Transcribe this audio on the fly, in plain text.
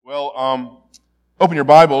Well, open your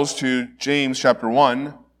Bibles to James chapter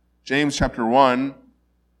 1. James chapter 1,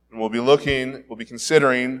 and we'll be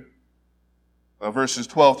considering verses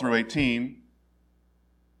 12 through 18.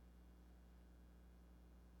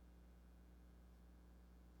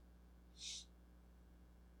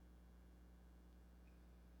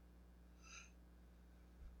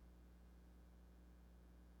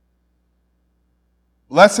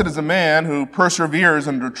 Blessed is a man who perseveres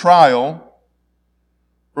under trial,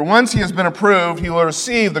 for once he has been approved, he will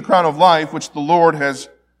receive the crown of life which the Lord has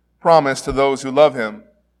promised to those who love him.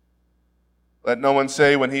 Let no one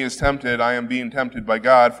say when he is tempted, I am being tempted by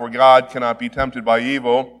God, for God cannot be tempted by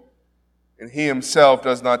evil, and he himself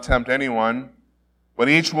does not tempt anyone. But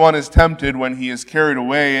each one is tempted when he is carried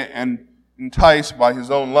away and enticed by his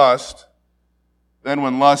own lust. Then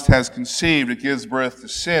when lust has conceived, it gives birth to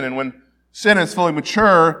sin, and when sin is fully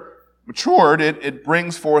matured, it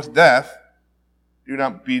brings forth death. Do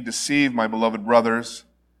not be deceived, my beloved brothers.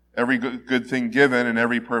 Every good thing given and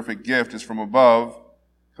every perfect gift is from above,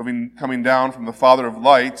 coming down from the Father of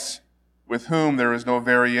lights, with whom there is no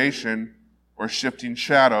variation or shifting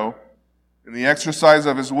shadow. In the exercise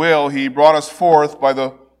of his will, he brought us forth by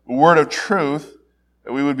the word of truth,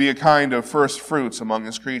 that we would be a kind of first fruits among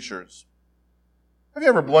his creatures. Have you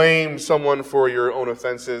ever blamed someone for your own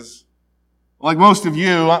offenses? Like most of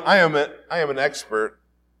you, I am an expert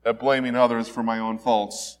at blaming others for my own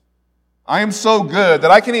faults. I am so good that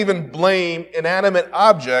I can even blame inanimate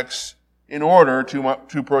objects in order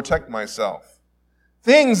to protect myself.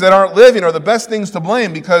 Things that aren't living are the best things to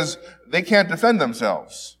blame because they can't defend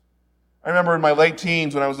themselves. I remember in my late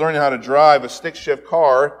teens when I was learning how to drive a stick-shift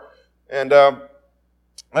car, and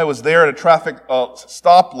I was there at a traffic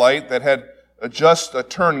stoplight that had just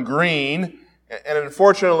turned green, and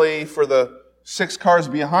unfortunately for the 6 cars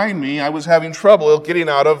behind me, I was having trouble getting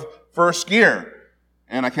out of first gear.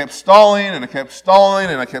 And I kept stalling, and I kept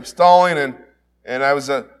stalling, and I kept stalling, and I was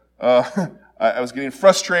getting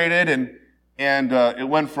frustrated, and it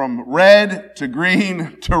went from red to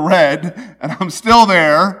green to red, and I'm still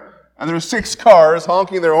there, and there were 6 cars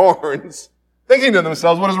honking their horns, thinking to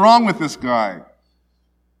themselves, what is wrong with this guy?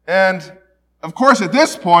 And, of course, at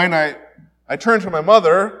this point, I turned to my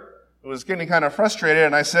mother, who was getting kind of frustrated,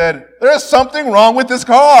 and I said, there's something wrong with this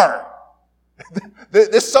car.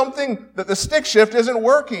 There's something that the stick shift isn't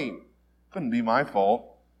working. Couldn't be my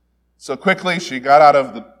fault. So quickly, she got out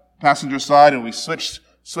of the passenger side, and we switched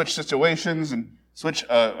situations and switched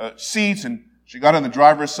seats, and she got on the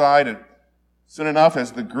driver's side, and soon enough,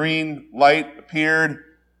 as the green light appeared,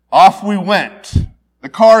 off we went. The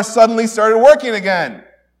car suddenly started working again.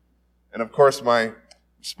 And of course, my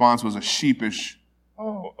response was a sheepish,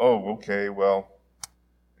 Oh, okay, well,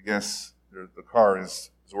 I guess the car is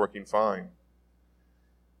working fine.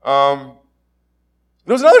 There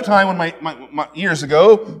was another time when my years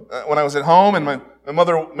ago, when I was at home, and my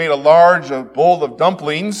mother made a large bowl of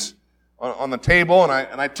dumplings on the table,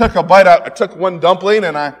 and I took a bite out. I took one dumpling,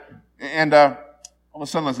 and all of a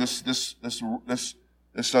sudden this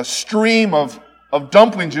stream of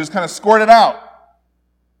dumpling juice kind of squirted out,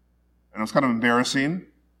 and it was kind of embarrassing.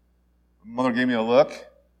 My mother gave me a look.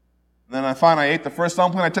 And then I finally ate the first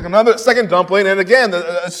dumpling. I took another second dumpling, and again,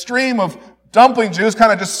 a stream of dumpling juice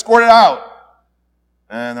kind of just squirted out.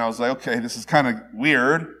 And I was like, okay, this is kind of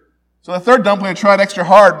weird. So the third dumpling, I tried extra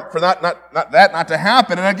hard for that not to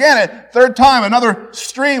happen. And again, a third time, another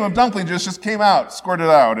stream of dumpling juice just came out, squirted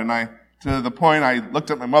out. And to the point, I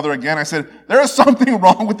looked at my mother again. I said, there is something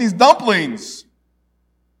wrong with these dumplings.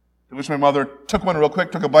 To which my mother took one real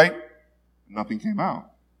quick, took a bite, and nothing came out.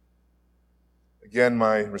 Again,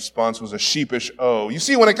 my response was a sheepish, oh. You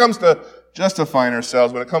see, when it comes to justifying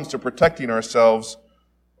ourselves, when it comes to protecting ourselves,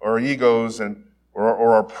 our egos,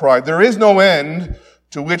 or our pride, there is no end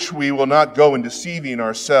to which we will not go in deceiving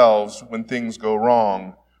ourselves when things go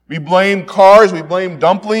wrong. We blame cars, we blame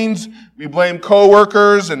dumplings, we blame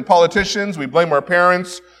co-workers and politicians, we blame our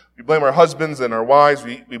parents, we blame our husbands and our wives,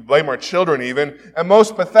 we blame our children even, and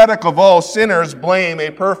most pathetic of all, sinners blame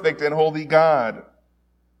a perfect and holy God.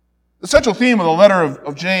 The central theme of the letter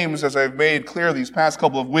of James, as I've made clear these past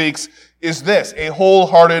couple of weeks, is this: a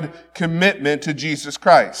wholehearted commitment to Jesus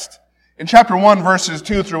Christ. In chapter 1, verses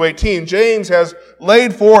 2 through 18, James has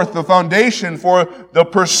laid forth the foundation for the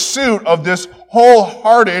pursuit of this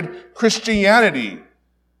wholehearted Christianity.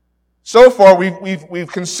 So far,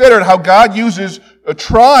 we've considered how God uses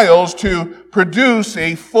trials to produce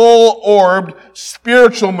a full-orbed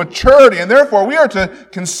spiritual maturity, and therefore we are to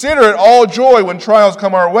consider it all joy when trials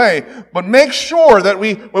come our way. But make sure that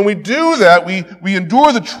when we do that, we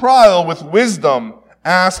endure the trial with wisdom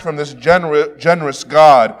ask from this generous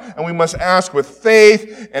God. And we must ask with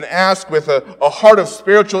faith and ask with a heart of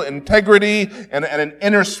spiritual integrity and an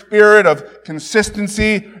inner spirit of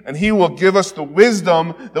consistency. And He will give us the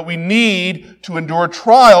wisdom that we need to endure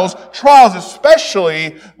trials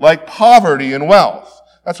especially like poverty and wealth.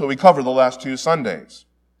 That's what we covered the last 2 Sundays.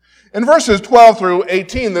 In verses 12 through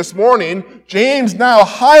 18 this morning, James now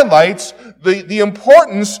highlights the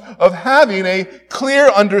importance of having a clear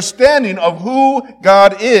understanding of who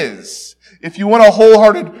God is. If you want a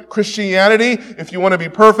wholehearted Christianity, if you want to be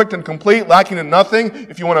perfect and complete, lacking in nothing,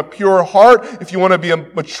 if you want a pure heart, if you want to be a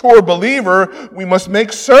mature believer, we must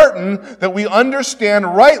make certain that we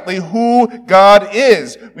understand rightly who God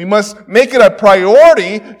is. We must make it a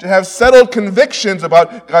priority to have settled convictions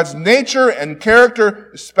about God's nature and character,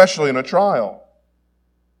 especially in a trial.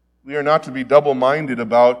 We are not to be double-minded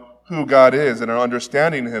about who God is and our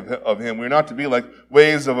understanding of Him. We're not to be like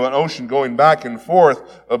waves of an ocean going back and forth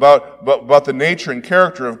about the nature and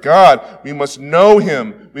character of God. We must know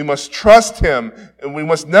Him. We must trust Him. And we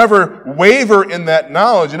must never waver in that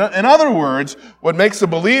knowledge. In other words, what makes a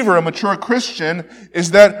believer a mature Christian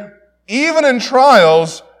is that even in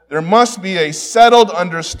trials, there must be a settled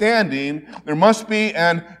understanding. There must be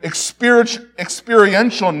an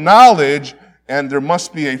experiential knowledge. And there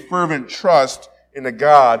must be a fervent trust in a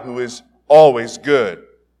God who is always good.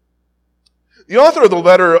 The author of the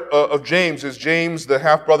letter of James is James, the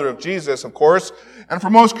half-brother of Jesus, of course. And for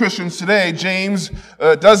most Christians today, James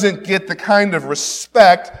doesn't get the kind of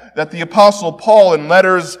respect that the Apostle Paul in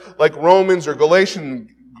letters like Romans or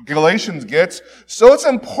Galatians gets. So it's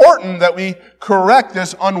important that we correct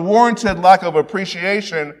this unwarranted lack of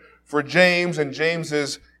appreciation for James and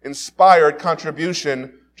James's inspired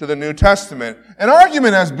contribution to the New Testament. An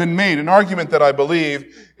argument has been made, an argument that I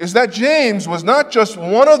believe, is that James was not just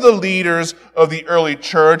one of the leaders of the early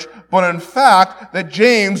church, but in fact that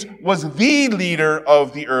James was the leader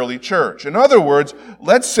of the early church. In other words,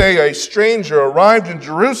 let's say a stranger arrived in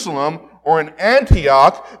Jerusalem or in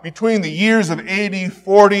Antioch between the years of AD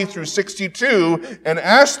 40 through 62 and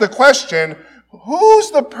asked the question, who's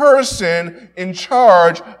the person in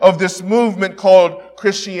charge of this movement called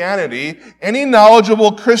Christianity? Any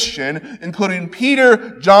knowledgeable Christian, including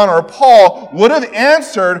Peter, John, or Paul, would have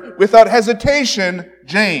answered without hesitation,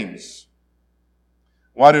 James.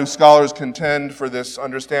 Why do scholars contend for this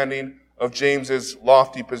understanding of James's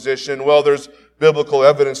lofty position? Well, there's biblical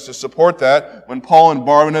evidence to support that. When Paul and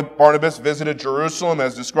Barnabas visited Jerusalem,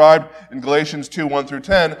 as described in Galatians 2, 1 through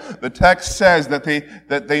 10, the text says that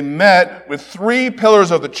they met with 3 pillars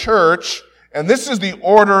of the church, and this is the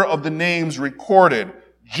order of the names recorded.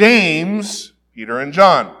 James, Peter, and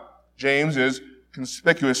John. James is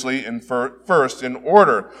conspicuously first in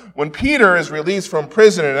order. When Peter is released from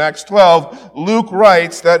prison in Acts 12, Luke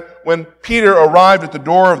writes that when Peter arrived at the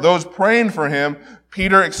door of those praying for him,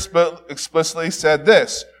 Peter explicitly said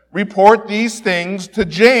this, report these things to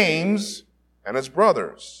James and his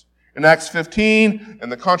brothers. In Acts 15, and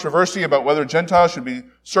the controversy about whether Gentiles should be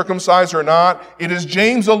circumcised or not, it is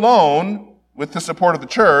James alone, with the support of the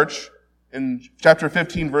church, in chapter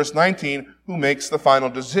 15, verse 19, who makes the final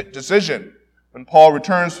decision. When Paul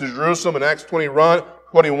returns to Jerusalem in Acts 21,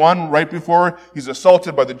 right before he's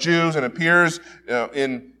assaulted by the Jews and appears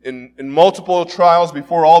in multiple trials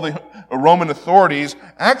before all the Roman authorities,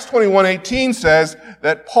 Acts 21:18 says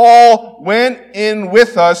that Paul went in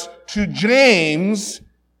with us to James,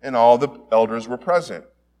 and all the elders were present.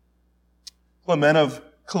 Clement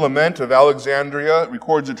of Alexandria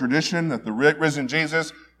records a tradition that the risen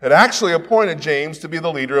Jesus had actually appointed James to be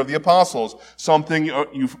the leader of the apostles, something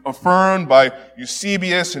affirmed by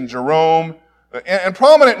Eusebius and Jerome. And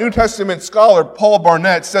prominent New Testament scholar Paul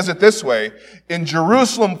Barnett says it this way, in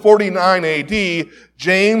Jerusalem 49 AD,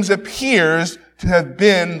 James appears to have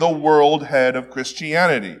been the world head of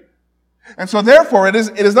Christianity. And so therefore it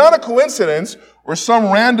is not a coincidence or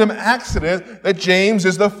some random accident that James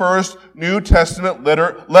is the first New Testament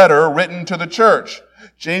letter written to the church.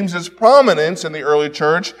 James's prominence in the early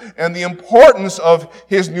church and the importance of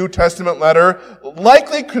his New Testament letter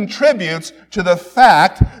likely contributes to the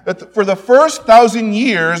fact that for the first 1,000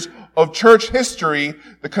 years of church history,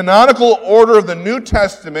 the canonical order of the New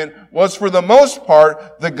Testament was for the most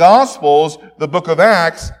part the Gospels, the book of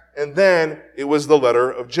Acts, and then it was the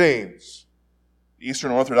letter of James. The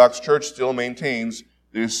Eastern Orthodox Church still maintains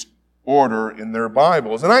this order in their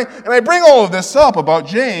Bibles. And I bring all of this up about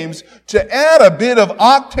James to add a bit of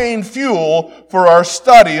octane fuel for our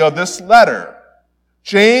study of this letter.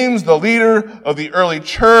 James, the leader of the early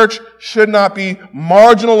church, should not be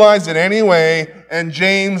marginalized in any way, and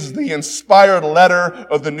James, the inspired letter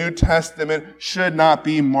of the New Testament, should not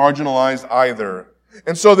be marginalized either.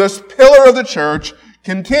 And so this pillar of the church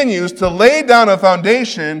continues to lay down a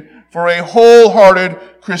foundation for a wholehearted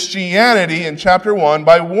Christianity in chapter 1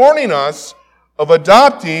 by warning us of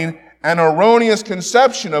adopting an erroneous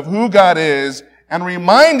conception of who God is and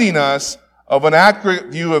reminding us of an accurate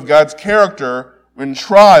view of God's character when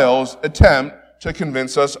trials attempt to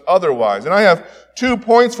convince us otherwise. And I have 2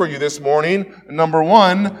 points for you this morning. Number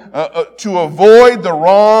 1, to avoid the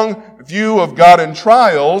wrong view of God in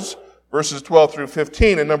trials, verses 12 through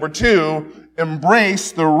 15. And number 2,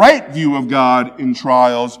 embrace the right view of God in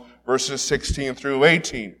trials, verses 16 through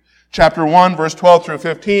 18. Chapter 1, verse 12 through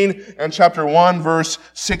 15, and chapter 1, verse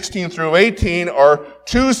 16 through 18 are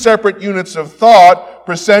 2 separate units of thought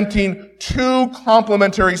presenting 2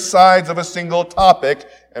 complementary sides of a single topic,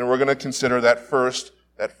 and we're going to consider that first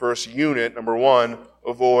unit. Number 1,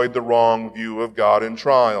 avoid the wrong view of God in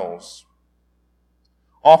trials.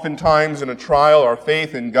 Oftentimes in a trial, our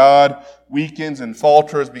faith in God weakens and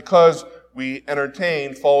falters because we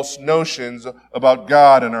entertain false notions about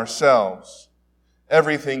God and ourselves.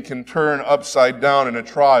 Everything can turn upside down in a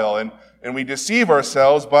trial, and we deceive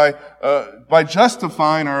ourselves by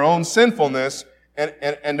justifying our own sinfulness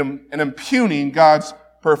and impugning God's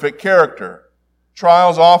perfect character.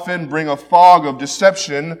 Trials often bring a fog of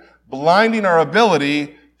deception, blinding our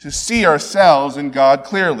ability to see ourselves and God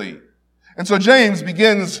clearly. And so James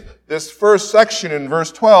begins this first section in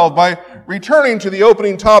verse 12 by returning to the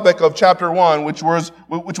opening topic of chapter 1, which was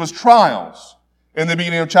trials. In the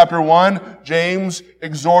beginning of chapter 1, James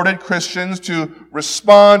exhorted Christians to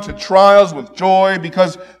respond to trials with joy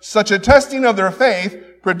because such a testing of their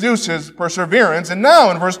faith produces perseverance. And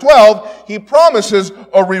now in verse 12, he promises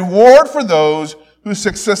a reward for those who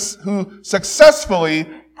successfully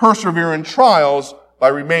persevere in trials by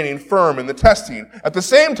remaining firm in the testing. At the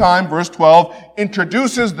same time, verse 12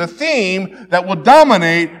 introduces the theme that will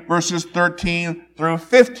dominate verses 13 through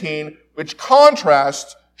 15, which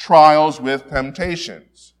contrasts trials with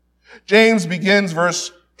temptations. James begins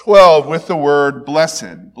verse 12 with the word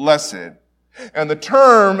blessed, blessed. And the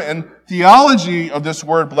term and theology of this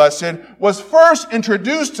word blessed was first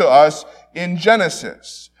introduced to us in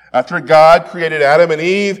Genesis. After God created Adam and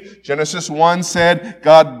Eve, Genesis 1 said,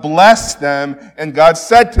 God blessed them, and God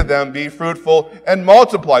said to them, be fruitful and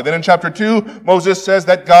multiply. Then in chapter 2, Moses says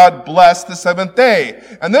that God blessed the seventh day.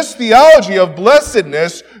 And this theology of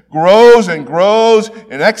blessedness grows and grows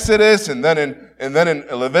in Exodus, and then in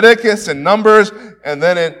Leviticus and Numbers, and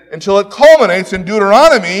then until it culminates in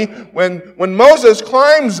Deuteronomy when Moses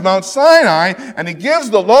climbs Mount Sinai and he gives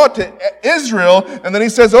the law to Israel, and then he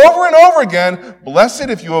says over and over again, blessed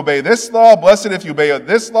if you obey this law, blessed if you obey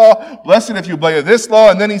this law, blessed if you obey this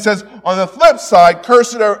law, and then he says on the flip side,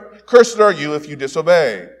 cursed are you if you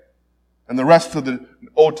disobey. And the rest of the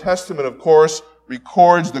Old Testament, of course,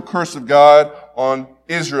 records the curse of God on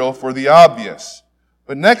Israel for the obvious.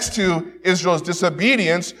 But next to Israel's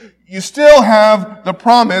disobedience, you still have the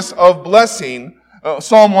promise of blessing.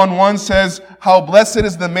 Psalm 1:1 says, how blessed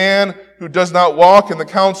is the man who does not walk in the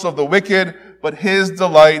counsel of the wicked, but his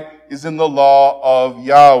delight is in the law of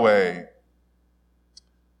Yahweh.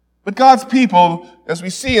 But God's people, as we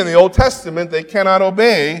see in the Old Testament, they cannot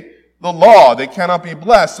obey the law. They cannot be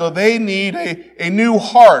blessed. So they need a new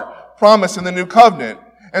heart promised in the new covenant.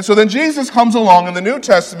 And so then Jesus comes along in the New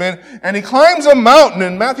Testament, and he climbs a mountain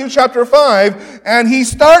in Matthew chapter 5, and he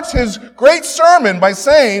starts his great sermon by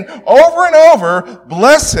saying over and over,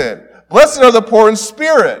 blessed. Blessed are the poor in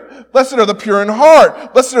spirit. Blessed are the pure in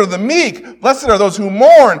heart. Blessed are the meek. Blessed are those who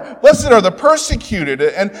mourn. Blessed are the persecuted.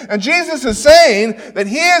 And Jesus is saying that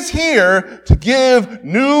he is here to give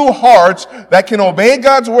new hearts that can obey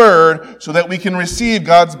God's word so that we can receive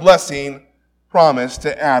God's blessing promised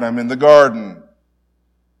to Adam in the garden.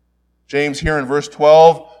 James here in verse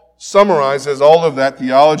 12 summarizes all of that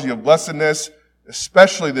theology of blessedness,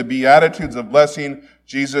 especially the Beatitudes of blessing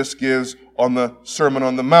Jesus gives on the Sermon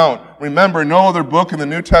on the Mount. Remember, no other book in the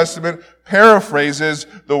New Testament paraphrases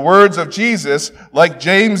the words of Jesus like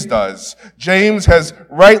James does. James has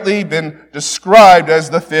rightly been described as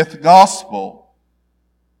the fifth gospel.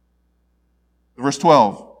 Verse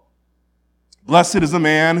 12. Blessed is the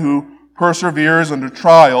man who perseveres under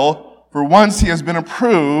trial, for once he has been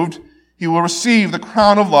approved, he will receive the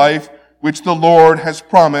crown of life which the Lord has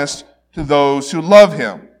promised to those who love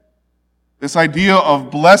him. This idea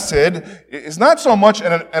of blessed is not so much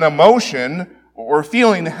an emotion or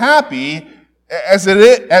feeling happy as it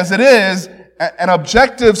is an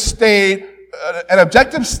objective state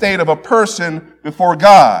of a person before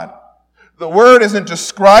God. The word isn't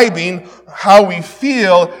describing how we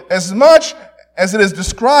feel as much as it is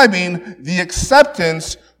describing the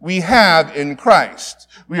acceptance we have in Christ.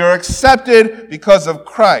 We are accepted because of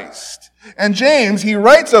Christ. And James, he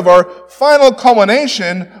writes of our final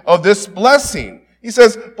culmination of this blessing. He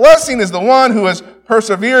says, blessing is the one who has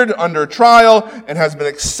persevered under trial and has been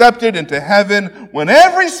accepted into heaven when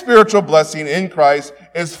every spiritual blessing in Christ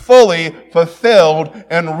is fully fulfilled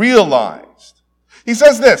and realized. He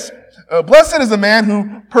says this, blessed is the man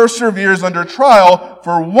who perseveres under trial,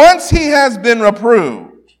 for once he has been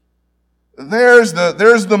approved. There's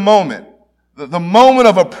the moment, the moment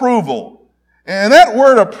of approval. And that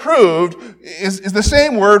word approved is the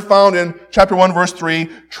same word found in chapter 1, verse 3,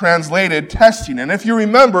 translated testing. And if you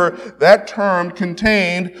remember, that term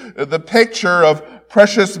contained the picture of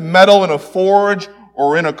precious metal in a forge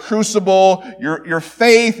or in a crucible. Your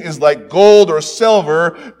faith is like gold or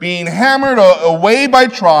silver being hammered away by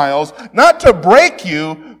trials, not to break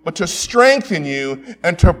you, but to strengthen you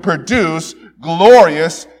and to produce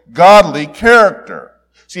glorious, godly character.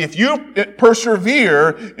 See, if you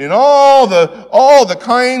persevere in all the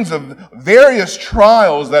kinds of various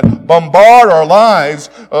trials that bombard our lives,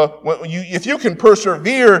 if you can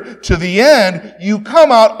persevere to the end, you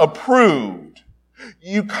come out approved.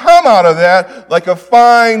 You come out of that like a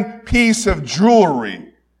fine piece of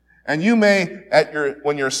jewelry. And you may,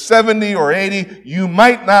 when you're 70 or 80, you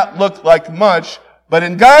might not look like much, but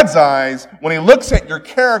in God's eyes, when He looks at your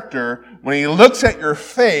character, when He looks at your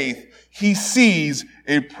faith, He sees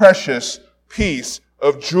a precious piece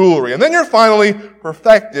of jewelry. And then you're finally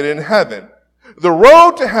perfected in heaven. The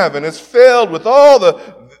road to heaven is filled with all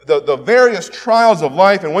the various trials of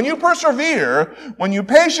life. And when you persevere, when you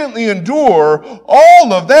patiently endure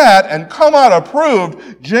all of that and come out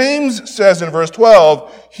approved, James says in verse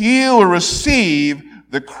 12, he will receive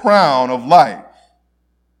the crown of life.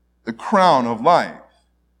 The crown of life.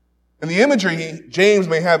 And the imagery James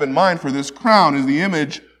may have in mind for this crown is the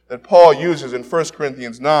image that Paul uses in 1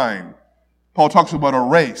 Corinthians 9. Paul talks about a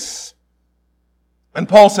race. And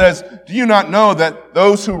Paul says, do you not know that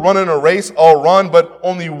those who run in a race all run, but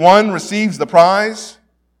only one receives the prize?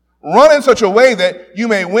 Run in such a way that you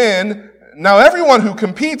may win. Now everyone who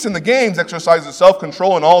competes in the games exercises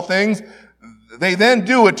self-control in all things. They then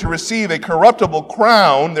do it to receive a corruptible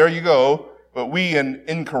crown. There you go. But we an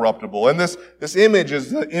incorruptible. And this image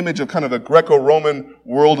is the image of kind of a Greco-Roman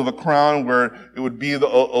world of a crown, where it would be a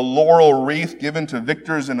laurel wreath given to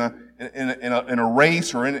victors in a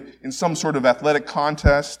race or in some sort of athletic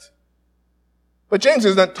contest. But James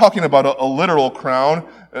is not talking about a literal crown.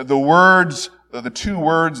 The two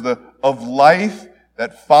words of life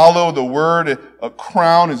that follow the word a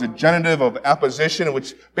crown is a genitive of apposition,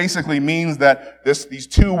 which basically means that these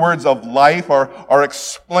two words of life are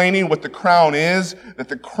explaining what the crown is, that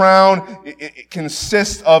the crown it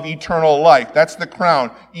consists of eternal life. That's the crown,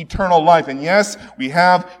 eternal life. And yes, we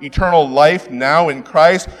have eternal life now in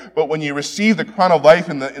Christ, but when you receive the crown of life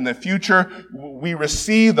in the future, we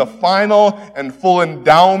receive the final and full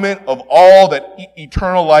endowment of all that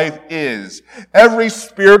eternal life is. Every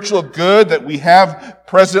spiritual good that we have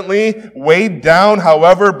presently, weighed down,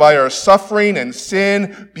 however, by our suffering and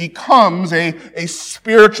sin, becomes a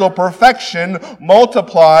spiritual perfection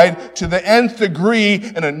multiplied to the nth degree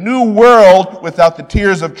in a new world without the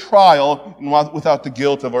tears of trial and without the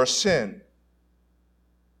guilt of our sin.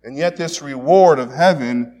 And yet this reward of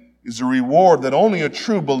heaven is a reward that only a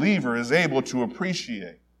true believer is able to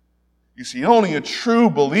appreciate. You see, only a true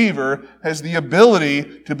believer has the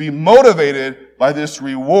ability to be motivated by this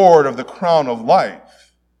reward of the crown of life.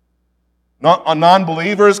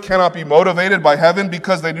 Non-believers cannot be motivated by heaven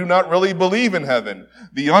because they do not really believe in heaven.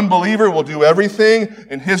 The unbeliever will do everything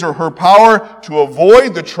in his or her power to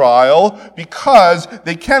avoid the trial because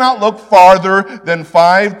they cannot look farther than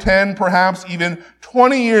 5, 10, perhaps even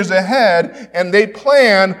 20 years ahead, and they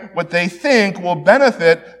plan what they think will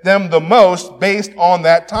benefit them the most based on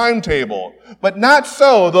that timetable. But not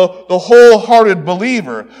so the wholehearted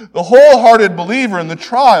believer. The wholehearted believer in the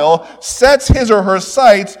trial sets his or her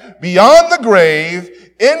sights beyond the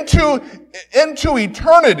grave into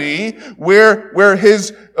eternity, where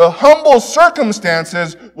his humble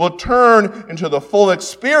circumstances will turn into the full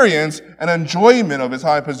experience and enjoyment of his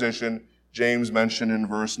high position, James mentioned in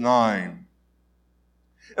verse 9.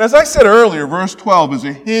 And as I said earlier, verse 12 is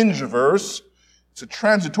a hinge verse. It's a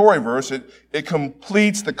transitory verse. It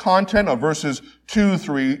completes the content of verses 2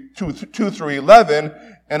 through 11,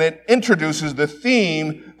 and it introduces the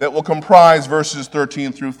theme that will comprise verses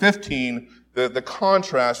 13 through 15, the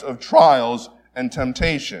contrast of trials and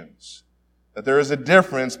temptations. That there is a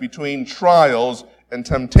difference between trials and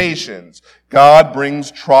temptations. God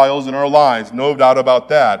brings trials in our lives, no doubt about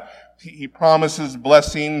that. He promises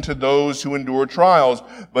blessing to those who endure trials.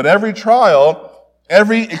 But every trial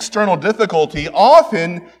Every external difficulty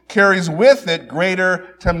often carries with it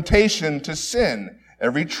greater temptation to sin.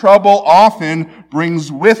 Every trouble often brings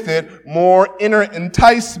with it more inner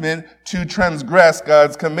enticement to transgress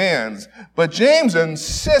God's commands. But James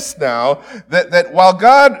insists now that while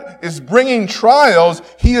God is bringing trials,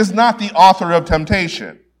 he is not the author of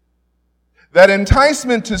temptation. That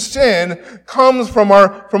enticement to sin comes from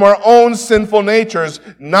our own sinful natures,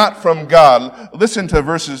 not from God. Listen to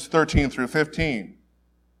verses 13 through 15.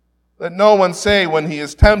 Let no one say when he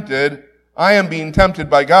is tempted, I am being tempted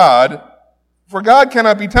by God. For God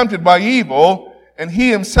cannot be tempted by evil, and he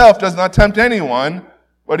himself does not tempt anyone,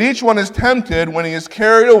 but each one is tempted when he is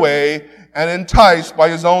carried away and enticed by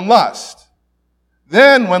his own lust.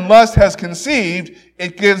 Then, when lust has conceived,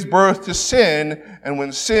 it gives birth to sin, and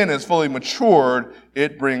when sin is fully matured,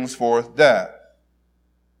 it brings forth death.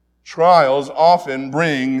 Trials often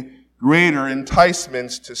bring greater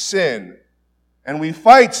enticements to sin, and we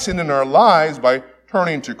fight sin in our lives by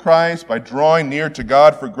turning to Christ, by drawing near to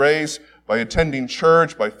God for grace, by attending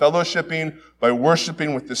church, by fellowshipping, by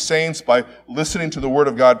worshiping with the saints, by listening to the Word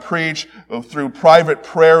of God preached, through private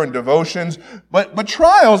prayer and devotions. But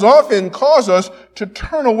trials often cause us to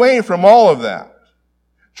turn away from all of that.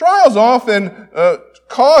 Trials often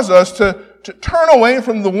cause us to turn away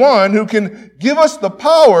from the one who can give us the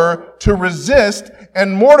power to resist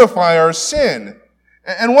and mortify our sin.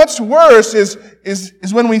 And what's worse is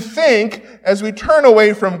when we think, as we turn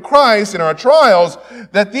away from Christ in our trials,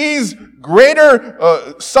 that these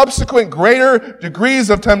subsequent greater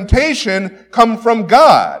degrees of temptation come from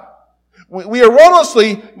God. We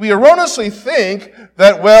erroneously think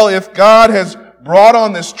that, well, if God has brought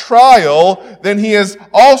on this trial, then he has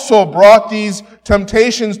also brought these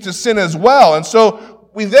temptations to sin as well. And so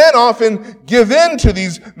we then often give in to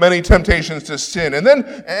these many temptations to sin.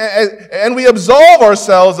 And we absolve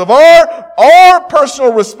ourselves of our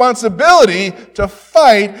personal responsibility to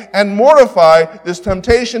fight and mortify this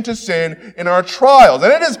temptation to sin in our trials.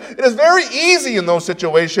 And it is very easy in those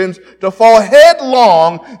situations to fall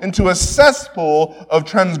headlong into a cesspool of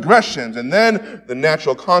transgressions. And then the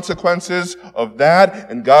natural consequences of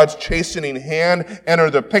that and God's chastening hand enter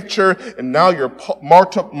the picture. And now you're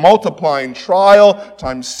multiplying trial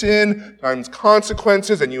times sin, times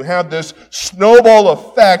consequences, and you have this snowball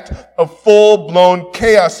effect of full-blown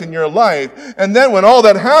chaos in your life. And then when all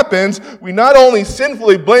that happens, we not only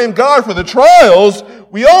sinfully blame God for the trials,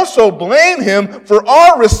 we also blame him for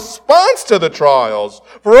our response to the trials,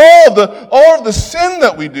 for all of the sin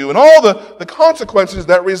that we do and all the consequences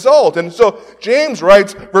that result. And so James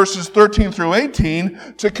writes verses 13 through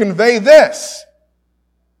 18 to convey this.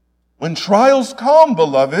 When trials come,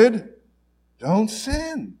 beloved, don't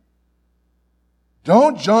sin.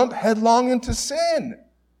 Don't jump headlong into sin,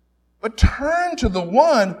 but turn to the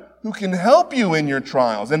one who can help you in your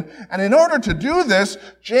trials. And in order to do this,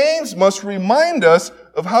 James must remind us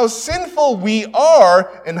of how sinful we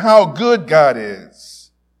are and how good God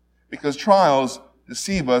is. Because trials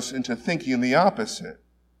deceive us into thinking the opposite.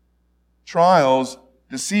 Trials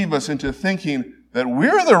deceive us into thinking that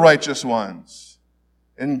we're the righteous ones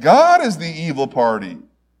and God is the evil party.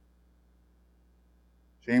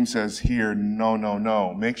 James says here,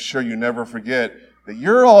 no. Make sure you never forget that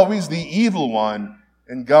you're always the evil one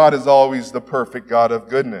and God is always the perfect God of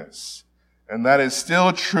goodness. And that is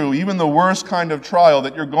still true. Even the worst kind of trial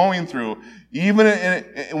that you're going through, even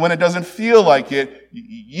when it doesn't feel like it,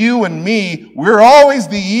 you and me, we're always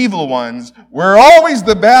the evil ones. We're always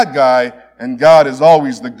the bad guy and God is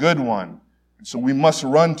always the good one. And so we must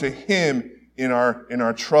run to him in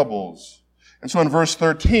our troubles. And so in verse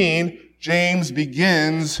 13, James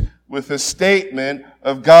begins with a statement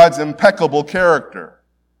of God's impeccable character.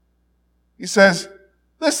 He says,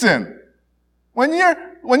 listen, when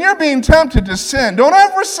you're being tempted to sin, don't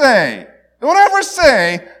ever say,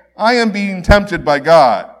 I am being tempted by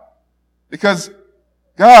God. Because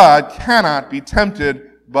God cannot be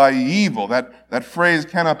tempted by evil. That phrase,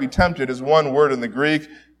 cannot be tempted, is one word in the Greek.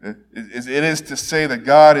 It is to say that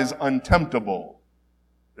God is untemptable.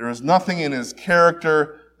 There is nothing in his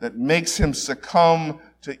character that makes him succumb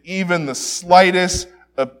to even the slightest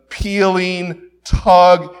appealing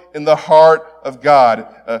tug in the heart of God.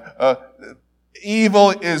 Evil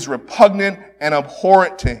is repugnant and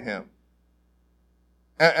abhorrent to him.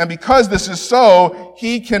 And because this is so,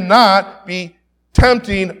 he cannot be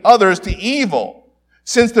tempting others to evil.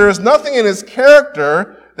 Since there is nothing in his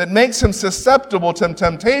character that makes him susceptible to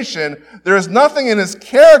temptation, there is nothing in his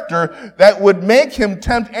character that would make him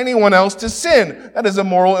tempt anyone else to sin. That is a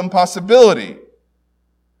moral impossibility.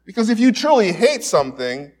 Because if you truly hate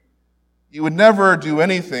something, you would never do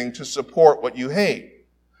anything to support what you hate.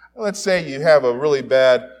 Let's say you have a really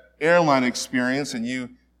bad airline experience and you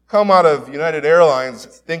come out of United Airlines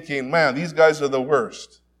thinking, man, these guys are the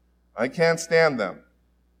worst. I can't stand them.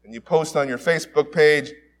 And you post on your Facebook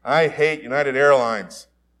page, I hate United Airlines,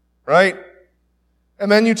 right?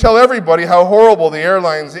 And then you tell everybody how horrible the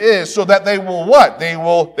airlines is so that they will what? They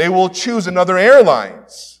will choose another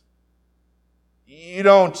airlines. You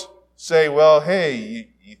don't say, well, hey,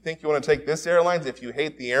 you think you want to take this airlines if you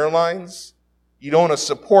hate the airlines? You don't want to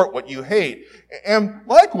support what you hate. And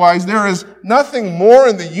likewise, there is nothing more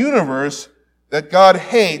in the universe that God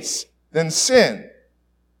hates than sin.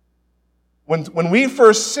 When we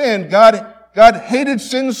first sinned, God hated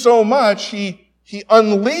sin so much, He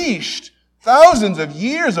unleashed thousands of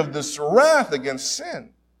years of this wrath against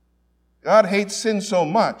sin. God hates sin so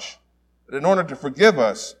much that in order to forgive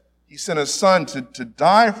us, He sent His Son to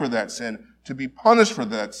die for that sin, to be punished for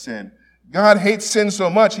that sin. God hates sin so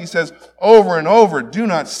much, He says over and over, do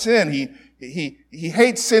not sin. He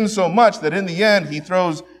hates sin so much that in the end, He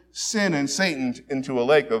throws sin and Satan into a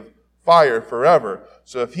lake of fire forever.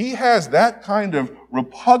 So if He has that kind of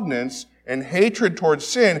repugnance and hatred towards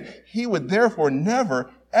sin, He would therefore never,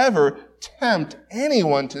 ever tempt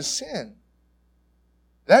anyone to sin.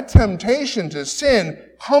 That temptation to sin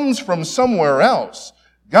comes from somewhere else.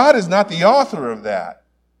 God is not the author of that.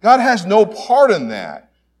 God has no part in that.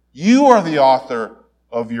 You are the author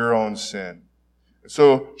of your own sin.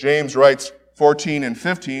 So James writes 14 and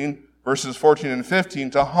 15, verses 14 and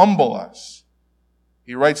 15, to humble us.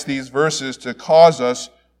 He writes these verses to cause us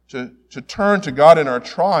to turn to God in our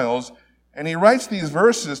trials, and he writes these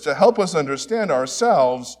verses to help us understand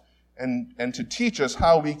ourselves and to teach us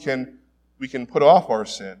how we can put off our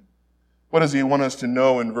sin. What does he want us to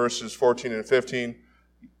know in verses 14 and 15?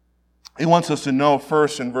 He wants us to know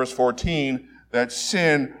first in verse 14 that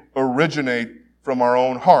sin originates from our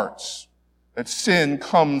own hearts. That sin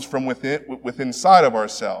comes from within inside of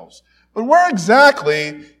ourselves. But where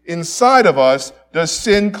exactly inside of us does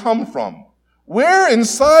sin come from? Where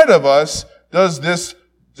inside of us does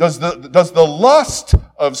the lust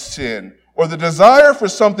of sin or the desire for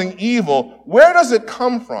something evil, where does it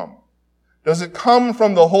come from? Does it come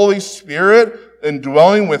from the Holy Spirit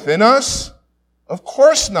indwelling within us? Of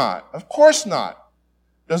course not. Of course not.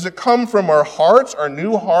 Does it come from our hearts, our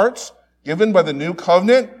new hearts, given by the new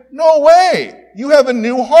covenant? No way. You have a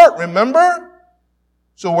new heart, remember?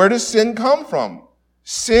 So where does sin come from?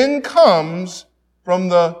 Sin comes from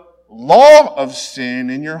the law of sin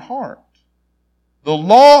in your heart. The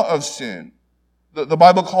law of sin. The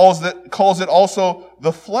Bible calls it also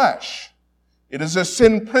the flesh. It is a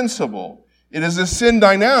sin principle. It is a sin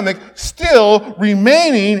dynamic still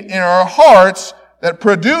remaining in our hearts that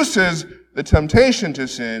produces the temptation to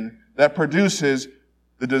sin, that produces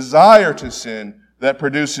the desire to sin, that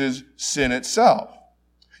produces sin itself.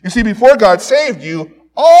 You see, before God saved you,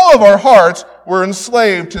 all of our hearts were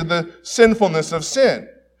enslaved to the sinfulness of sin.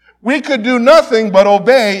 We could do nothing but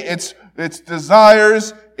obey its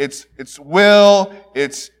desires, its will,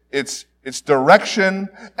 its direction.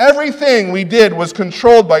 Everything we did was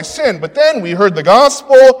controlled by sin. But then we heard the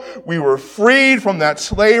gospel, we were freed from that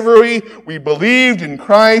slavery, we believed in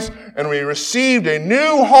Christ, and we received a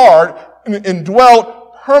new heart indwelt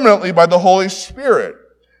permanently by the Holy Spirit.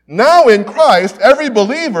 Now in Christ, every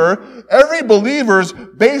believer's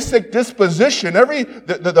basic disposition,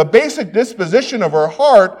 the basic disposition of our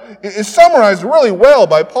heart is summarized really well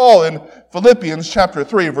by Paul in Philippians chapter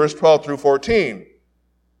 3, verse 12 through 14.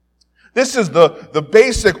 This is the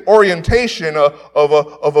basic orientation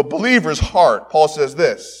of a believer's heart. Paul says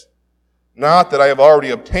this, not that I have already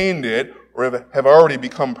obtained it or have already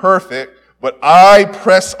become perfect, but I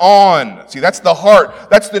press on. See, that's the heart.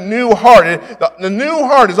 That's the new heart. The new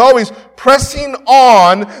heart is always pressing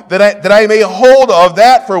on that I may hold of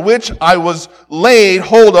that for which I was laid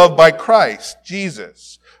hold of by Christ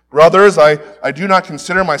Jesus. Brothers, I do not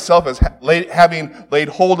consider myself as having laid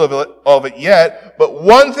hold of it yet, but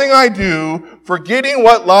one thing I do, forgetting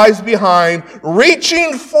what lies behind,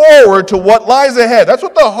 reaching forward to what lies ahead. That's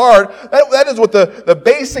what the heart, that is what the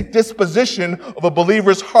basic disposition of a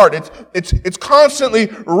believer's heart. It's constantly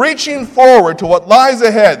reaching forward to what lies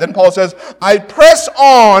ahead. Then Paul says, I press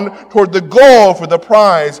on toward the goal for the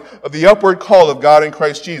prize of the upward call of God in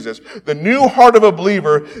Christ Jesus. The new heart of a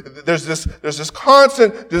believer, there's this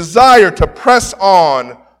constant desire to press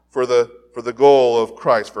on for the goal of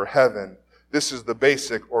Christ, for heaven. This is the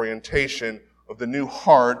basic orientation of the new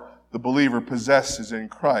heart the believer possesses in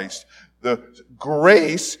Christ. The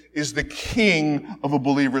grace is the king of a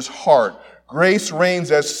believer's heart. Grace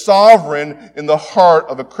reigns as sovereign in the heart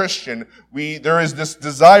of a Christian. There is this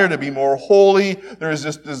desire to be more holy. There is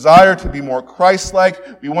this desire to be more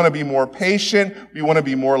Christ-like. We want to be more patient. We want to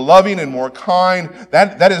be more loving and more kind.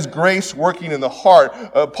 That is grace working in the heart.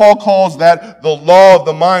 Paul calls that the law of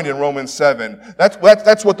the mind in Romans 7.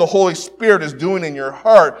 That's what the Holy Spirit is doing in your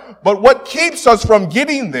heart. But what keeps us from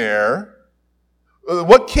getting there,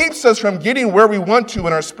 what keeps us from getting where we want to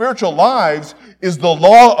in our spiritual lives, is the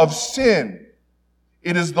law of sin.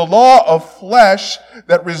 It is the law of flesh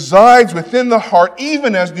that resides within the heart,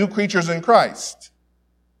 even as new creatures in Christ.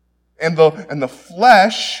 And the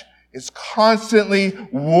flesh is constantly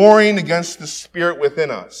warring against the Spirit within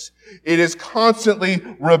us. It is constantly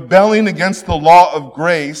rebelling against the law of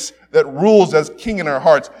grace that rules as king in our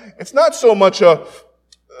hearts. It's not so much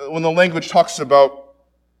when the language talks about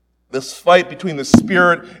this fight between the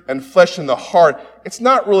spirit and flesh in the heart, it's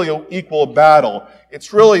not really an equal battle.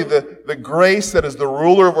 It's really the grace that is the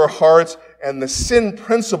ruler of our hearts, and the sin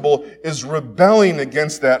principle is rebelling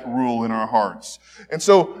against that rule in our hearts. And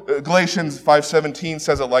so Galatians 5:17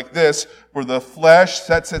 says it like this: for the flesh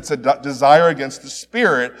sets its desire against the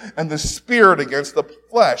spirit, and the spirit against the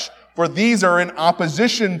flesh. For these are in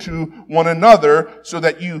opposition to one another, so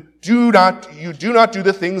that you do not do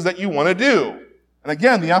the things that you want to do. And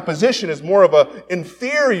again, the opposition is more of an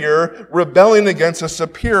inferior rebelling against a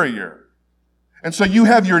superior. And so you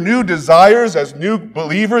have your new desires as new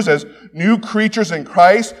believers, as new creatures in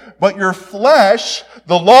Christ, but your flesh,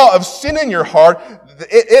 the law of sin in your heart,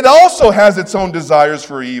 it also has its own desires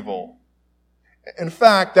for evil. In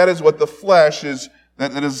fact, that is what the flesh is,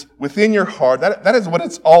 that is within your heart. That is what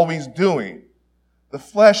it's always doing. The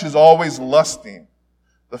flesh is always lusting.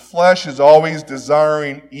 The flesh is always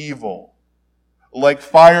desiring evil. Like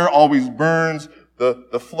fire always burns,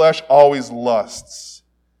 the flesh always lusts.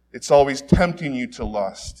 It's always tempting you to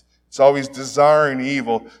lust. It's always desiring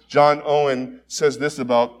evil. John Owen says this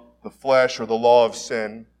about the flesh, or the law of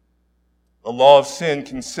sin. The law of sin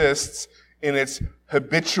consists in its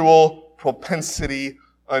habitual propensity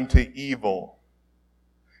unto evil.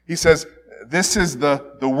 He says, this is the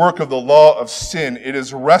work of the law of sin. It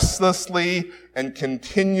is restlessly and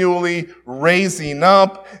continually raising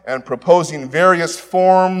up and proposing various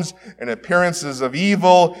forms and appearances of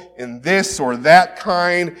evil in this or that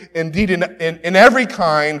kind, indeed in every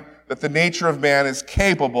kind that the nature of man is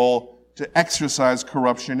capable to exercise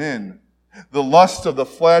corruption in. The lusts of the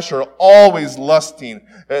flesh are always lusting.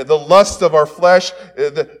 The lust of our flesh,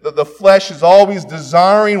 the flesh is always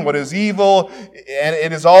desiring what is evil, and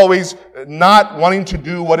it is always not wanting to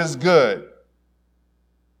do what is good.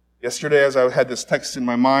 Yesterday, as I had this text in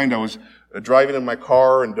my mind, I was driving in my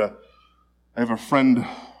car, and I have a friend,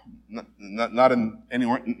 not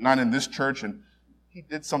in this church, and he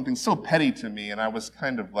did something so petty to me, and I was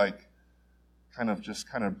kind of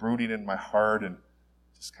brooding in my heart, and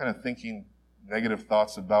just kind of thinking negative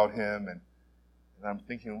thoughts about him, and I'm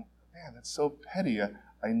thinking, man, that's so petty. I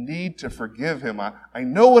need to forgive him. I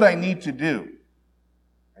know what I need to do.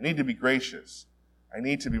 I need to be gracious. I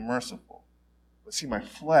need to be merciful. But see, my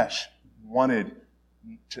flesh wanted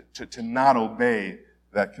to not obey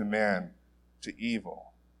that command to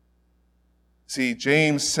evil. See,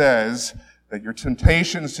 James says that your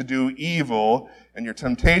temptations to do evil and your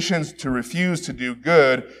temptations to refuse to do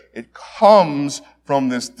good, it comes from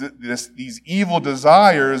these evil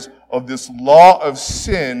desires of this law of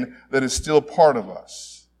sin that is still part of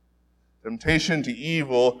us. Temptation to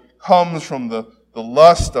evil comes from the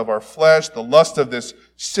lust of our flesh, the lust of this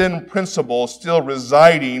sin principle still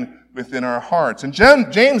residing within our hearts. And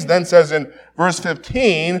James then says in verse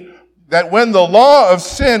 15 that when the law of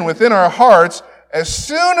sin within our hearts, as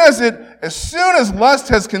soon as lust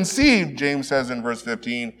has conceived, James says in verse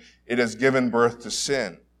 15, it has given birth to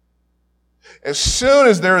sin. As soon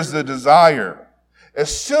as there is the desire, as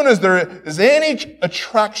soon as there is any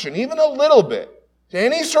attraction, even a little bit, to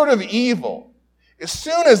any sort of evil, as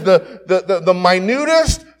soon as the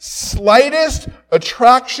minutest, slightest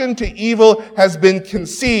attraction to evil has been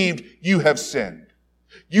conceived, you have sinned.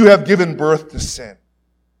 You have given birth to sin.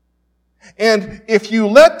 And if you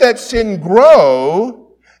let that sin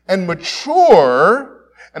grow and mature,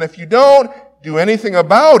 and if you don't do anything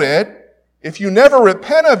about it, if you never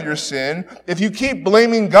repent of your sin, if you keep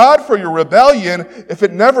blaming God for your rebellion, if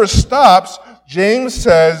it never stops, James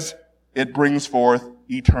says it brings forth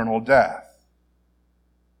eternal death.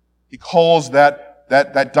 He calls that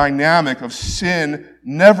dynamic of sin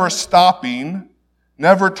never stopping,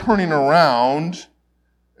 never turning around,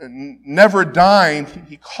 never dying.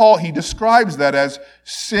 He describes that as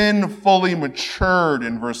sin fully matured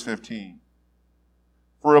in verse 15.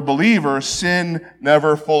 For a believer, sin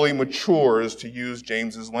never fully matures, to use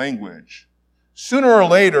James's language. Sooner or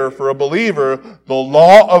later, for a believer, the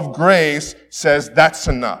law of grace says that's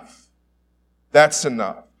enough. That's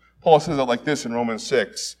enough. Paul says it like this in Romans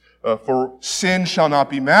 6. For sin shall not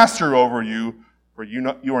be master over you, for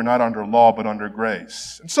you are not under law, but under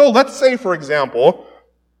grace. And so let's say, for example,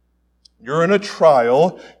 you're in a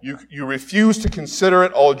trial, you refuse to consider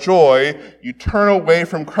it all joy, you turn away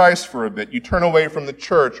from Christ for a bit, you turn away from the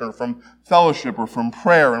church or from fellowship or from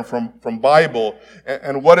prayer and from Bible.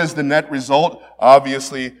 And what is the net result?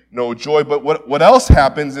 Obviously, no joy. But what else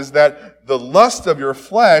happens is that the lust of your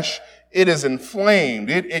flesh, it is inflamed.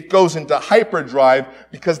 It goes into hyperdrive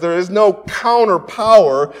because there is no counter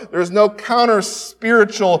power. There is no counter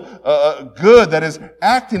spiritual good that is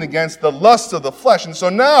acting against the lust of the flesh. And so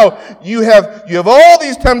now you have all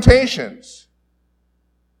these temptations.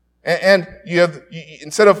 And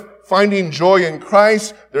instead of finding joy in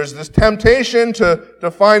Christ, there's this temptation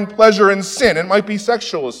to find pleasure in sin. It might be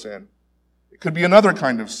sexual sin. Could be another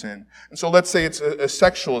kind of sin. And so let's say it's a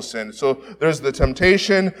sexual sin. So there's the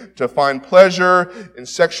temptation to find pleasure in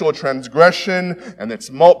sexual transgression, and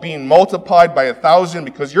it's being multiplied by 1,000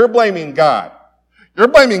 because you're blaming God. You're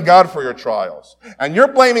blaming God for your trials. And you're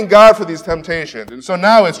blaming God for these temptations. And so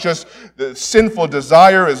now it's just the sinful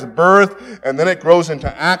desire is birthed, and then it grows into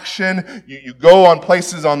action. You go on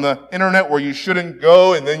places on the internet where you shouldn't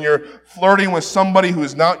go, and then you're flirting with somebody who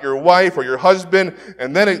is not your wife or your husband,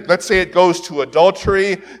 and then let's say it goes to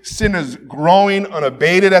adultery. Sin is growing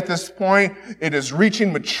unabated at this point. It is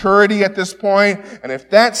reaching maturity at this point. And if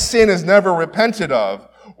that sin is never repented of,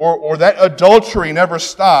 or that adultery never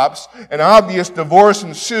stops, an obvious divorce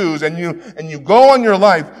ensues, and you go on your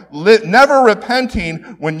life never repenting,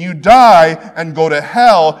 when you die and go to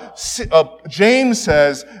hell, James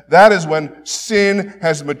says that is when sin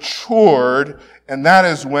has matured, and that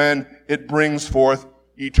is when it brings forth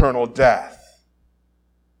eternal death.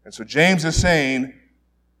 And so James is saying,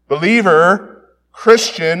 believer,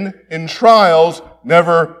 Christian, in trials,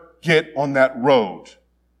 never get on that road.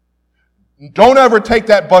 Don't ever take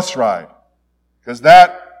that bus ride, because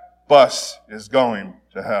that bus is going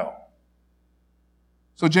to hell.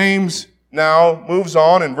 So James now moves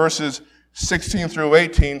on in verses 16 through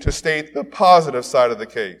 18 to state the positive side of the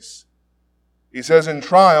case. He says, in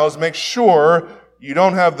trials, make sure you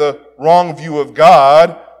don't have the wrong view of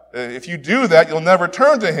God. If you do that, you'll never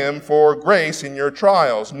turn to Him for grace in your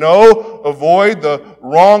trials. No, avoid the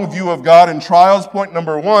wrong view of God in trials, point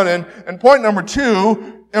number one. And point number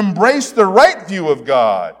two, embrace the right view of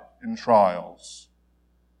God in trials.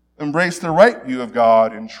 Embrace the right view of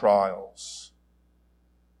God in trials.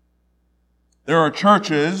 There are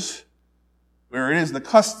churches where it is the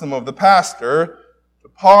custom of the pastor to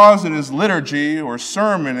pause in his liturgy or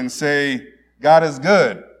sermon and say, God is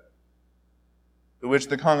good, to which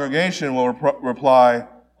the congregation will reply,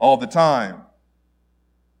 all the time.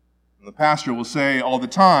 And the pastor will say, all the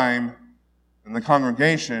time, and the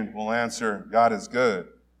congregation will answer, God is good.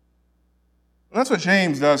 And that's what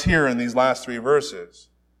James does here in these last three verses.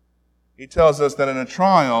 He tells us that in a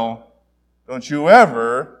trial, don't you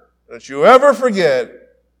ever forget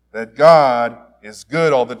that God is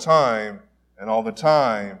good all the time, and all the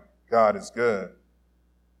time, God is good.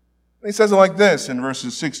 And he says it like this in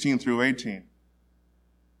verses 16 through 18.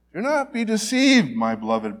 Do not be deceived, my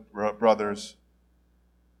beloved brothers.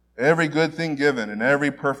 Every good thing given and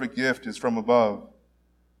every perfect gift is from above,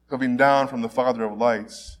 coming down from the Father of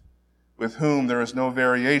lights, with whom there is no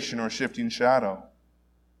variation or shifting shadow.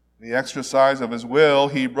 In the exercise of His will,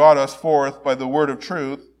 He brought us forth by the word of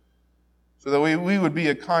truth, so that we would be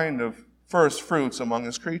a kind of first fruits among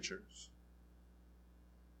His creatures.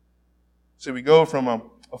 So we go from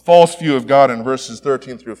a false view of God in verses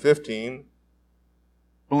 13 through 15,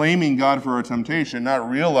 blaming God for our temptation, not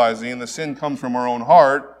realizing the sin comes from our own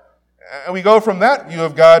heart, and we go from that view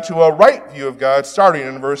of God to a right view of God, starting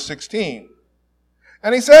in verse 16.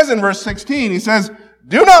 And he says in verse 16, he says,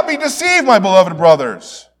 do not be deceived, my beloved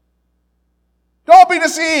brothers. Don't be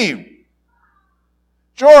deceived.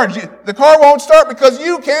 George, the car won't start because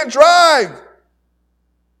you can't drive.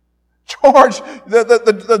 George,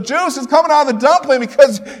 the juice is coming out of the dumpling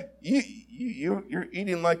because you're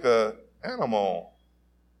eating like an animal.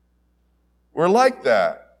 We're like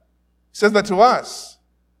that. He says that to us.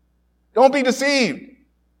 Don't be deceived.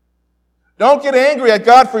 Don't get angry at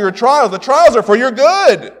God for your trials. The trials are for your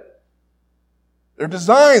good. They're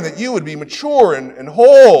designed that you would be mature and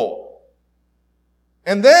whole.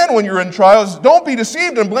 And then when you're in trials, don't be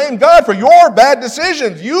deceived and blame God for your bad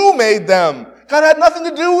decisions. You made them. God had nothing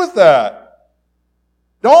to do with that.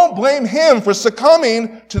 Don't blame him for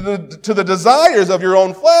succumbing to the desires of your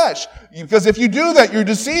own flesh. Because if you do that, you're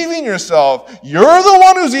deceiving yourself. You're the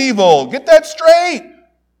one who's evil. Get that straight.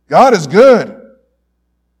 God is good.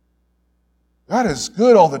 God is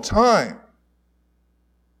good all the time.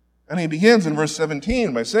 And he begins in verse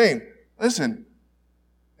 17 by saying, listen,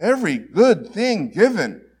 every good thing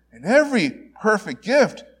given and every perfect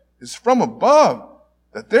gift is from above,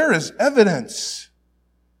 that there is evidence.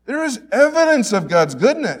 There is evidence of God's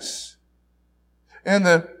goodness. And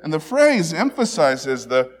the phrase emphasizes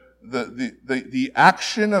the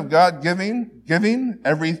action of God giving,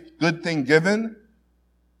 every good thing given,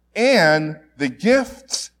 and the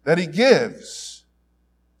gifts that he gives.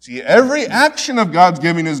 See, every action of God's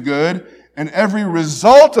giving is good, and every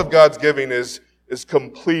result of God's giving is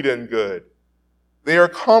complete and good. They are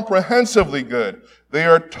comprehensively good. They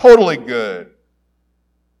are totally good.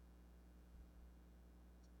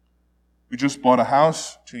 We just bought a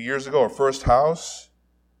house 2 years ago, our first house.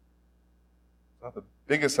 Not the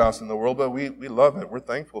biggest house in the world, but we love it. We're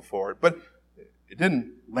thankful for it. But it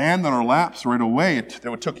didn't land on our laps right away. It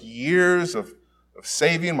took years of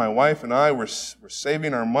saving. My wife and I were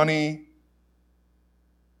saving our money.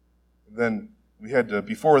 And then we had to,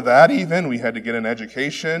 before that even, we had to get an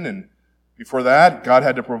education. And before that, God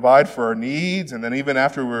had to provide for our needs. And then even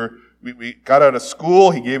after we got out of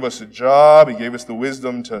school, he gave us a job. He gave us the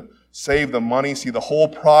wisdom to save the money. See, the whole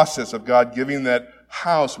process of God giving that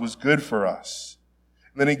house was good for us.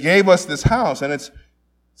 And then he gave us this house, and it's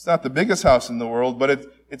not the biggest house in the world, but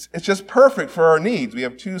it's just perfect for our needs. We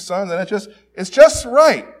have 2 sons, and it's just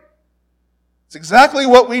right. It's exactly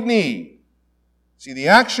what we need. See, the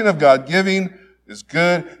action of God giving is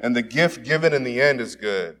good, and the gift given in the end is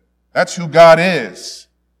good. That's who God is.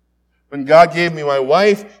 When God gave me my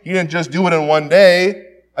wife, he didn't just do it in one day.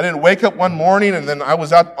 I didn't wake up one morning and then I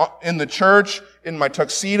was out in the church in my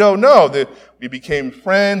tuxedo. No, we became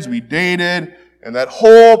friends, we dated, and that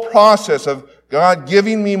whole process of God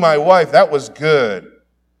giving me my wife, that was good.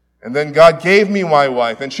 And then God gave me my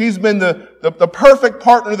wife, and she's been the perfect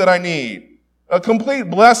partner that I need. A complete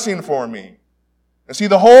blessing for me. And see,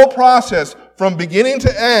 the whole process from beginning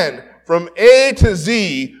to end, from A to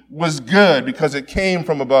Z, was good because it came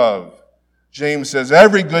from above. James says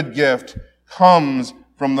every good gift comes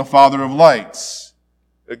from the Father of lights.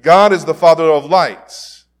 That God is the Father of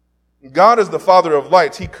lights. God is the Father of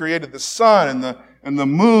lights. He created the sun and the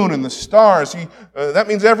moon and the stars. That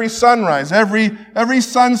means every sunrise, every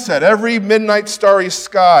sunset, every midnight starry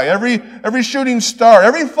sky, every shooting star,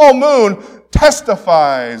 every full moon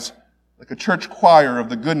testifies like a church choir of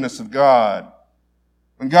the goodness of God.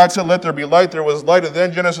 When God said, let there be light, there was light. And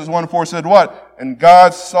then Genesis 1:4 said what? And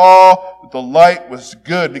God saw that the light was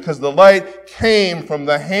good because the light came from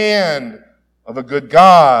the hand of a good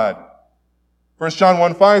God. 1 John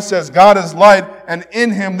 1:5 says, God is light, and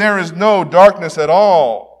in him there is no darkness at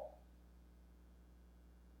all.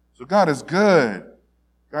 So God is good.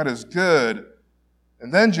 God is good.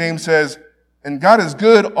 And then James says, and God is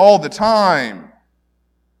good all the time.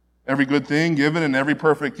 Every good thing given and every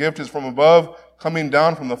perfect gift is from above, coming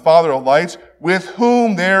down from the Father of lights, with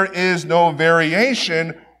whom there is no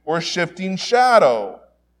variation or shifting shadow.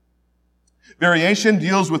 Variation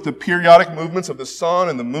deals with the periodic movements of the sun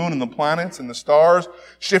and the moon and the planets and the stars.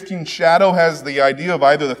 Shifting shadow has the idea of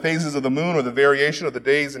either the phases of the moon or the variation of the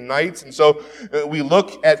days and nights. And so we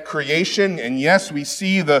look at creation, and yes, we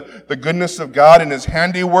see the goodness of God in his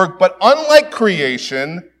handiwork, but unlike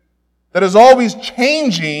creation, that is always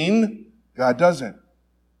changing, God doesn't.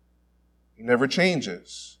 He never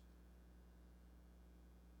changes.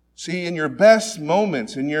 See, in your best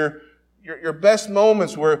moments, in your best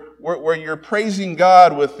moments where you're praising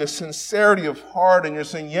God with this sincerity of heart and you're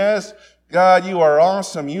saying, yes, God, you are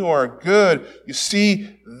awesome, you are good. You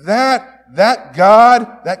see, that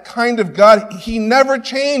God, that kind of God, he never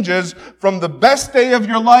changes from the best day of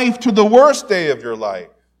your life to the worst day of your life.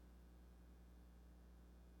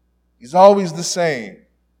 He's always the same.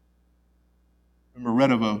 I remember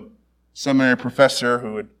read of a seminary professor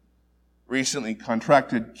who had recently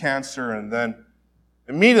contracted cancer, and then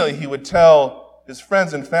immediately he would tell his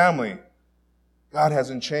friends and family, God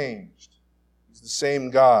hasn't changed. He's the same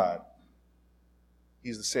God.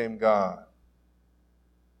 He's the same God.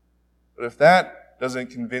 But if that doesn't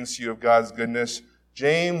convince you of God's goodness,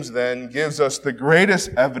 James then gives us the greatest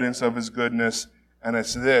evidence of his goodness, and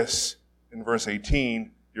it's this, in verse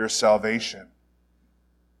 18, your salvation.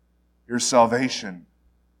 Your salvation.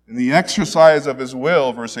 In the exercise of his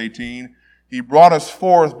will, verse 18, he brought us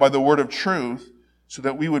forth by the word of truth so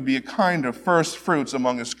that we would be a kind of first fruits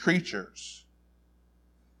among his creatures.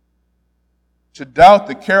 To doubt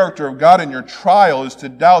the character of God in your trial is to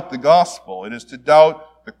doubt the gospel. It is to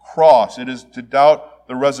doubt the cross. It is to doubt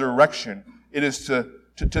the resurrection. It is to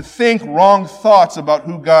think wrong thoughts about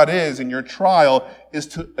who God is in your trial is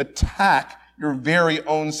to attack your very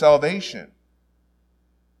own salvation.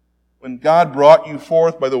 When God brought you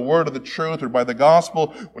forth by the word of the truth or by the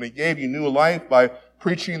gospel, when He gave you new life by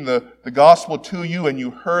preaching the gospel to you, and you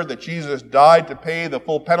heard that Jesus died to pay the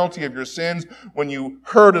full penalty of your sins, when you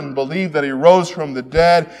heard and believed that He rose from the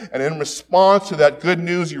dead, and in response to that good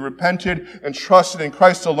news you repented and trusted in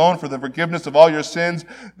Christ alone for the forgiveness of all your sins,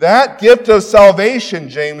 that gift of salvation,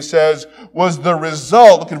 James says, was the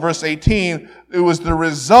result, look at verse 18, it was the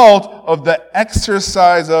result of the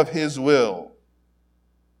exercise of His will.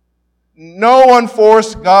 No one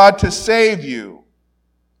forced God to save you.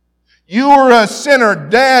 You were a sinner,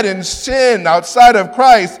 dead in sin outside of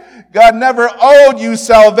Christ. God never owed you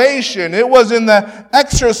salvation. It was in the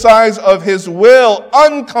exercise of His will,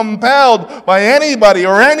 uncompelled by anybody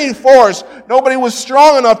or any force. Nobody was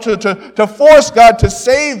strong enough to force God to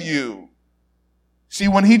save you. See,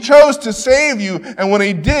 when He chose to save you, and when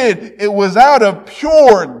He did, it was out of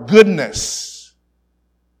pure goodness.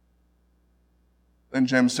 Then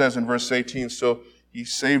James says in verse 18, so He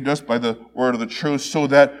saved us by the word of the truth, so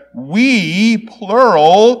that we,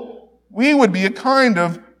 plural, we would be a kind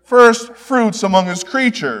of first fruits among His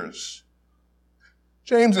creatures.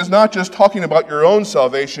 James is not just talking about your own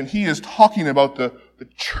salvation, he is talking about the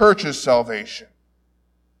church's salvation.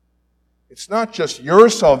 It's not just your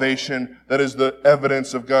salvation that is the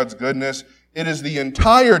evidence of God's goodness. It is the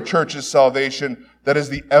entire church's salvation that is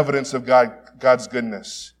the evidence of God's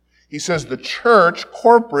goodness. He says the church,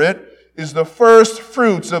 corporate, is the first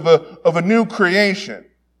fruits of a new creation.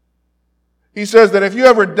 He says that if you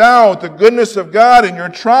ever doubt the goodness of God in your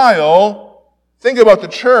trial, think about the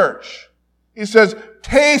church. He says,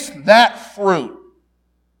 taste that fruit.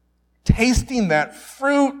 Tasting that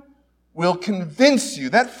fruit will convince you.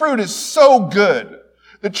 That fruit is so good.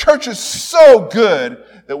 The church is so good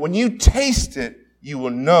that when you taste it, you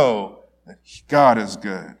will know that God is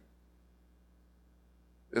good.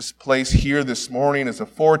 This place here this morning is a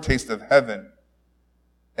foretaste of heaven.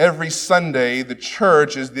 Every Sunday, the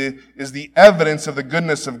church is the evidence of the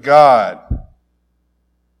goodness of God.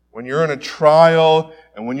 When you're in a trial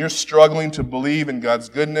and when you're struggling to believe in God's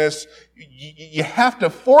goodness, you have to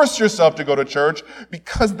force yourself to go to church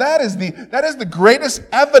because that is the greatest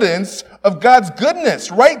evidence of God's goodness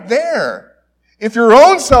right there. If your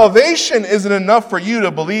own salvation isn't enough for you to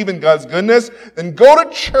believe in God's goodness, then go to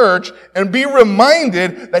church and be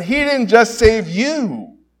reminded that He didn't just save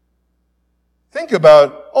you. Think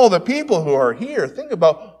about all the people who are here. Think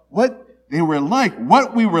about what they were like,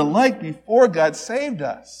 what we were like before God saved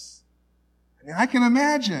us. I mean, I can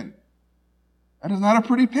imagine. That is not a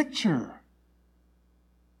pretty picture.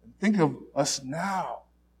 And think of us now.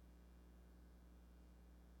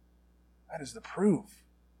 That is the proof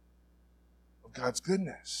God's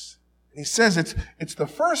goodness. And he says it's the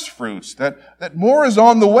first fruits, that more is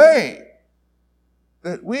on the way.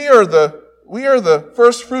 That we are the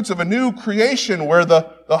first fruits of a new creation where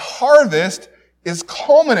the harvest is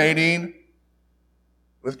culminating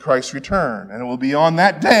with Christ's return. And it will be on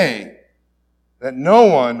that day that no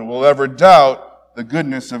one will ever doubt the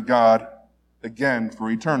goodness of God again for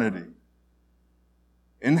eternity.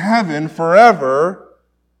 In heaven forever,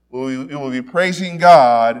 we will be praising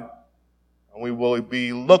God. And we will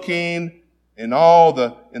be looking in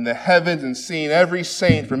the heavens and seeing every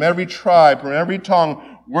saint from every tribe, from every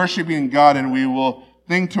tongue, worshiping God, and we will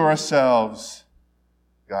think to ourselves,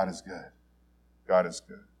 God is good. God is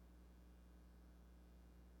good.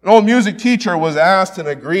 An old music teacher was asked in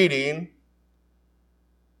a greeting,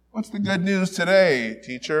 what's the good news today,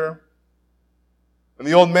 teacher? And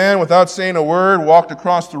the old man, without saying a word, walked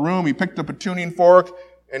across the room. He picked up a tuning fork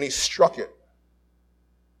and he struck it.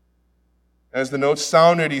 As the note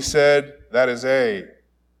sounded, he said, that is A.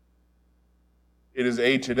 It is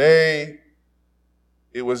A today.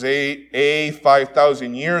 It was A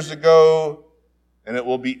 5,000 years ago, and it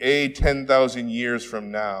will be A 10,000 years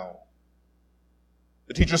from now.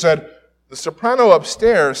 The teacher said, the soprano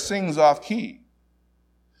upstairs sings off key.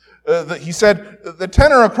 He said, the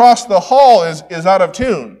tenor across the hall is out of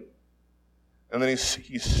tune. And then he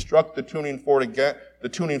struck the tuning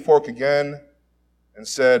fork again and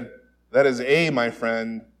said, that is A, my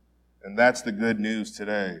friend, and that's the good news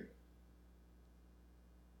today.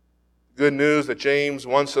 Good news that James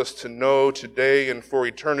wants us to know today and for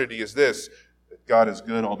eternity is this, that God is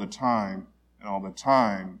good all the time, and all the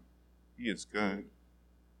time, He is good.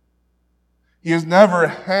 He has never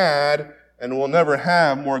had and will never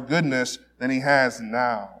have more goodness than He has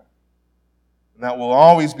now. And that will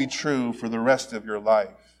always be true for the rest of your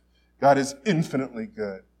life. God is infinitely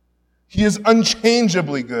good. He is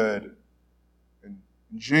unchangeably good. And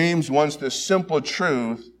James wants this simple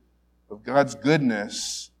truth of God's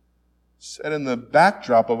goodness set in the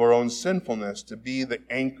backdrop of our own sinfulness to be the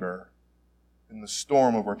anchor in the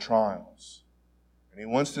storm of our trials. And he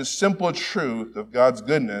wants this simple truth of God's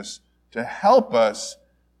goodness to help us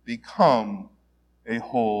become a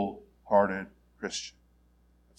wholehearted Christian.